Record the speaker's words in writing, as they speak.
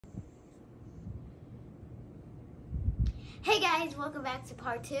Hey guys, welcome back to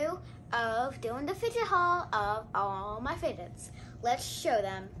part 2 of doing the fidget haul of all my fidgets. Let's show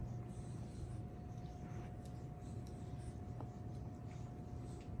them.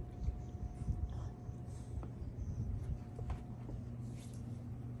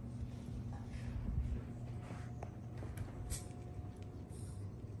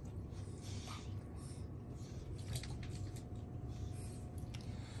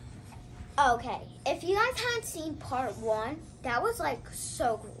 Okay, if you guys haven't seen part 1, that was like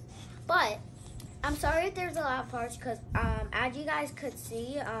so cool. But I'm sorry if there's a lot of parts because as you guys could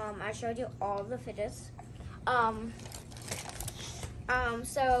see, I showed you all the fidgets.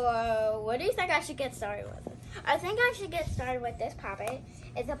 So what do you think I should get started with? I think I should get started with this poppet.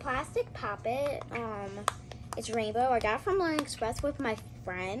 It's a plastic poppet. It's rainbow. I got it from Learning Express with my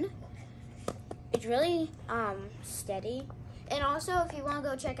friend. It's really steady. And also, if you want to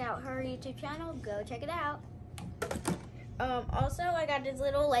go check out her YouTube channel, go check it out. Also, I got this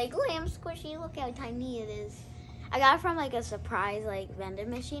little like lamb squishy. Look how tiny it is. I got it from like a surprise like vending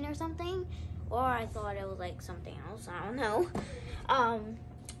machine or something. Or I thought it was like something else. I don't know.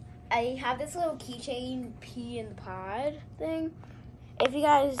 I have this little keychain pea in the pod thing. If you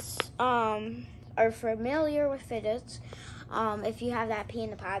guys are familiar with fidgets, if you have that pea in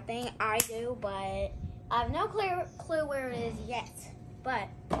the pod thing, I do, but I have no clue where it is yet. But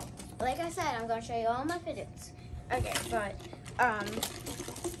like I said, I'm gonna show you all my fidgets. Okay, but I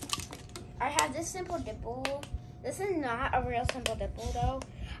have this simple dimple. This is not a real simple dimple though.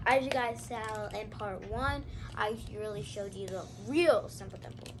 As you guys saw in part 1, I really showed you the real simple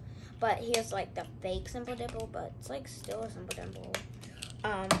dimple. But here's like the fake simple dimple, but it's like still a simple dimple.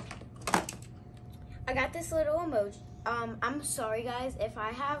 I got this little emoji. I'm sorry guys if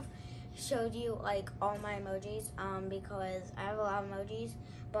I have showed you like all my emojis because I have a lot of emojis,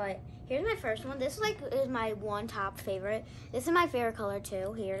 but here's my first one. This is my one top favorite. This is my favorite color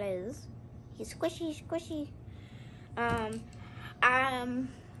too. Here it is. He's squishy. I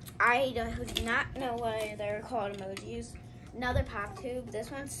do not know why they're called emojis. Another pop tube.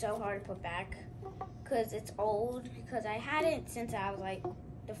 This one's so hard to put back because it's old, because I had it since I was like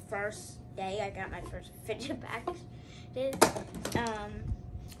the first day I got my first fidget package.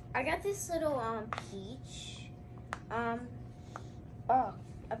 I got this little peach, a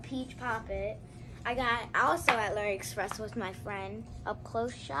peach poppet. I got also at Learning Express with my friend, up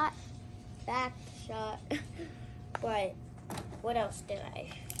close shot, back shot. But what else did I?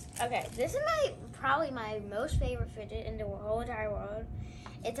 Okay, this is probably my most favorite fidget in the whole entire world.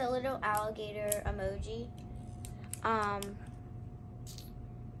 It's a little alligator emoji.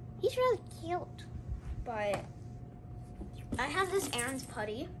 He's really cute. But I have this Aaron's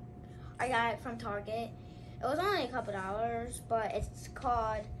putty. I got it from Target. It was only a couple dollars, but it's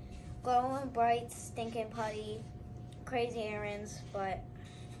called Glowing Bright Stinking Putty Crazy Errands. But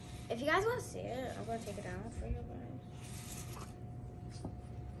if you guys want to see it, I'm going to take it out for you guys.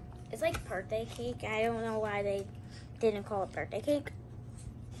 It's like birthday cake. I don't know why they didn't call it birthday cake.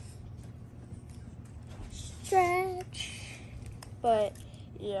 Stretch. But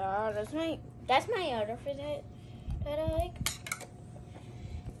yeah, that's my other fidget that I like.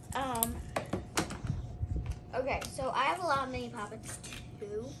 Okay, so I have a lot of mini poppets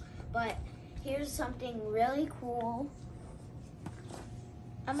too, but here's something really cool.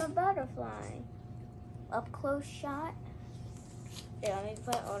 I'm a butterfly. Up close shot. Yeah, let me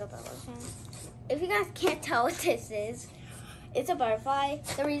put all the bubbles in. If you guys can't tell what this is, it's a butterfly.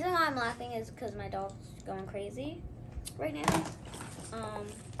 The reason why I'm laughing is because my dog's going crazy right now.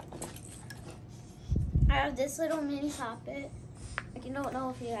 I have this little mini poppet. I don't know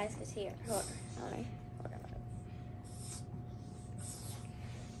if you guys can see it. Hold on.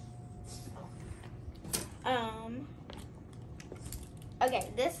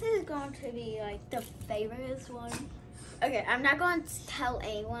 Okay, this is going to be like the favorite one. Okay, I'm not going to tell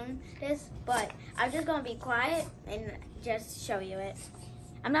anyone this, but I'm just going to be quiet and just show you it.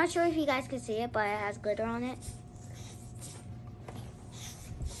 I'm not sure if you guys can see it, but it has glitter on it.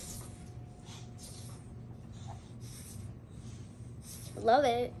 Love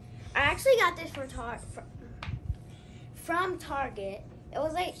it. I actually got this from Target. It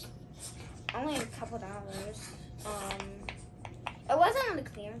was like only a couple dollars. It wasn't on the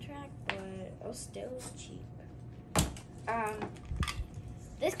clearance rack, but it was still cheap.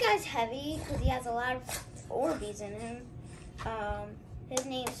 This guy's heavy because he has a lot of Orbeez in him. His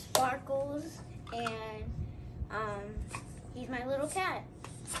name's Sparkles, and he's my little cat,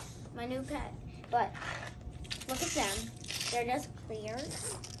 my new pet. But look at them. They're just clear.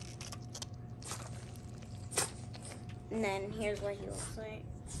 And then here's what he looks like.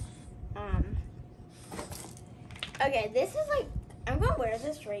 Okay, this is like, I'm gonna wear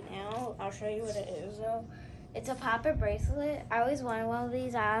this right now. I'll show you what it is though. It's a pop-up bracelet. I always wanted one of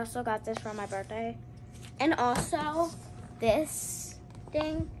these. I also got this for my birthday. And also, this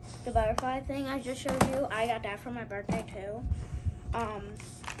thing, the butterfly thing I just showed you, I got that for my birthday too.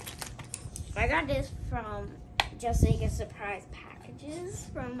 I got this from just like a surprise packages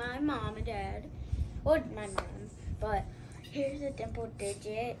from my mom and dad. Well, my mom. But here's a dimple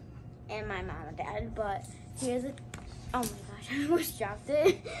digit and my mom and dad. But here's a, oh my gosh, I almost dropped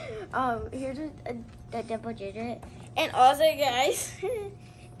it. Here's a dimple digit. And also, guys,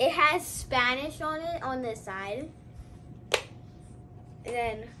 it has Spanish on it on this side. And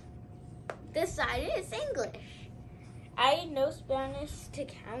then this side is English. I know Spanish to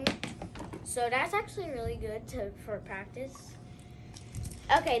count, so that's actually really good for practice.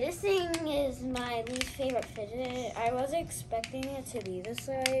 Okay, this thing is my least favorite fidget. I wasn't expecting it to be this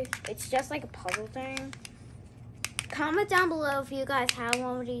way. It's just like a puzzle thing. Comment down below if you guys have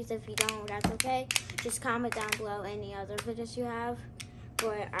one of these. If you don't, that's okay. Just comment down below any other fidgets you have.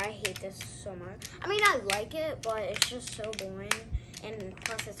 But I hate this so much. I mean, I like it, but it's just so boring. And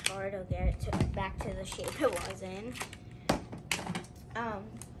plus, it's hard to get it back to the shape it was in.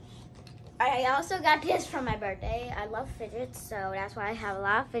 I also got this for my birthday. I love fidgets, so that's why I have a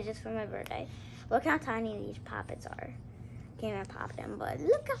lot of fidgets for my birthday. Look how tiny these poppets are. Can't even pop them, but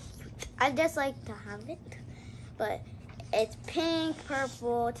look how cute. I just like to have it. But it's pink,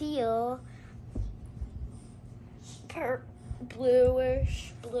 purple, teal,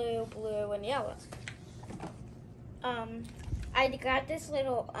 bluish, blue, and yellow. I got this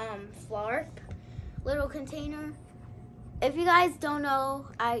little flarp little container. If you guys don't know,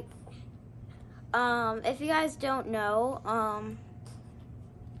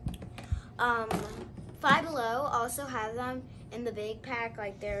 Five Below also has them in the big pack,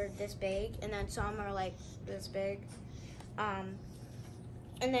 like they're this big, and then some are like this big. And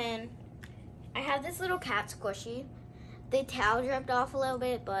then I have this little cat squishy. The tail dripped off a little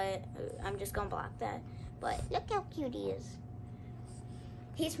bit, but I'm just gonna block that. But look how cute he is.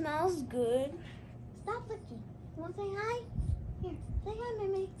 He smells good. Stop looking. You wanna say hi? Here, say hi,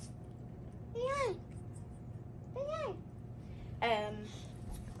 Mimi. Say hi. Say hi.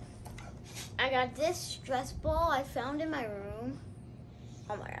 I got this stress ball I found in my room.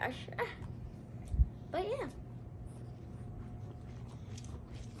 Oh my gosh. But yeah.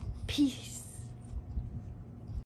 Peace.